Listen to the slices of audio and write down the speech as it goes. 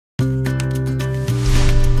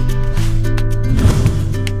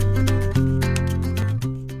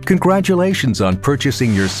Congratulations on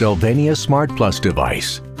purchasing your Sylvania Smart Plus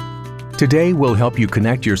device. Today we'll help you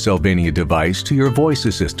connect your Sylvania device to your voice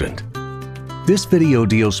assistant. This video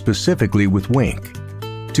deals specifically with Wink.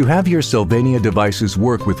 To have your Sylvania devices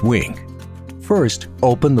work with Wink, first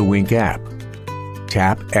open the Wink app.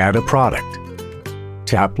 Tap Add a Product.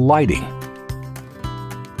 Tap Lighting.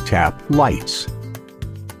 Tap Lights.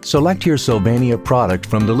 Select your Sylvania product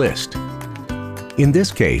from the list. In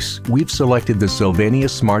this case, we've selected the Sylvania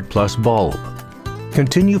Smart Plus bulb.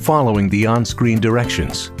 Continue following the on-screen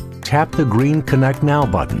directions. Tap the green Connect Now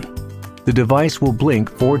button. The device will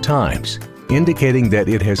blink 4 times, indicating that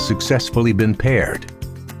it has successfully been paired.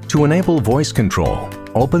 To enable voice control,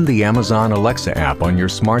 open the Amazon Alexa app on your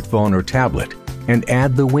smartphone or tablet and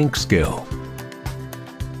add the Wink skill.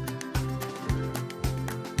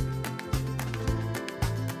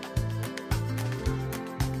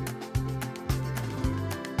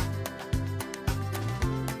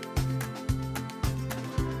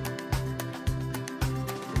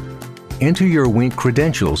 Enter your Wink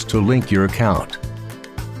credentials to link your account.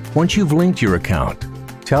 Once you've linked your account,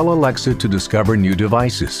 tell Alexa to discover new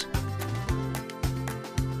devices.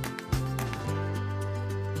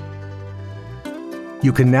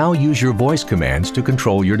 You can now use your voice commands to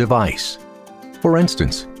control your device. For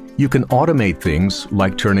instance, you can automate things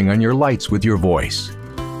like turning on your lights with your voice.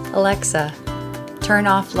 Alexa, turn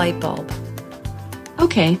off light bulb.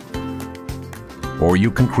 Okay. Or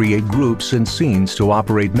you can create groups and scenes to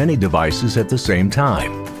operate many devices at the same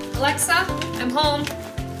time. Alexa, I'm home.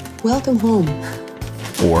 Welcome home.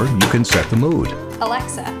 Or you can set the mood.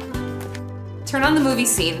 Alexa, turn on the movie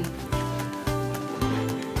scene.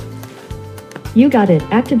 You got it,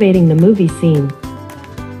 activating the movie scene.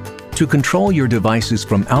 To control your devices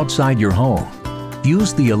from outside your home,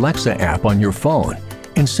 use the Alexa app on your phone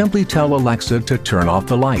and simply tell Alexa to turn off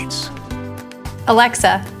the lights.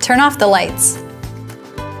 Alexa, turn off the lights.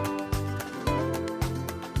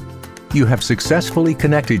 You have successfully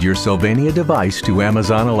connected your Sylvania device to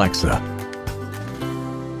Amazon Alexa.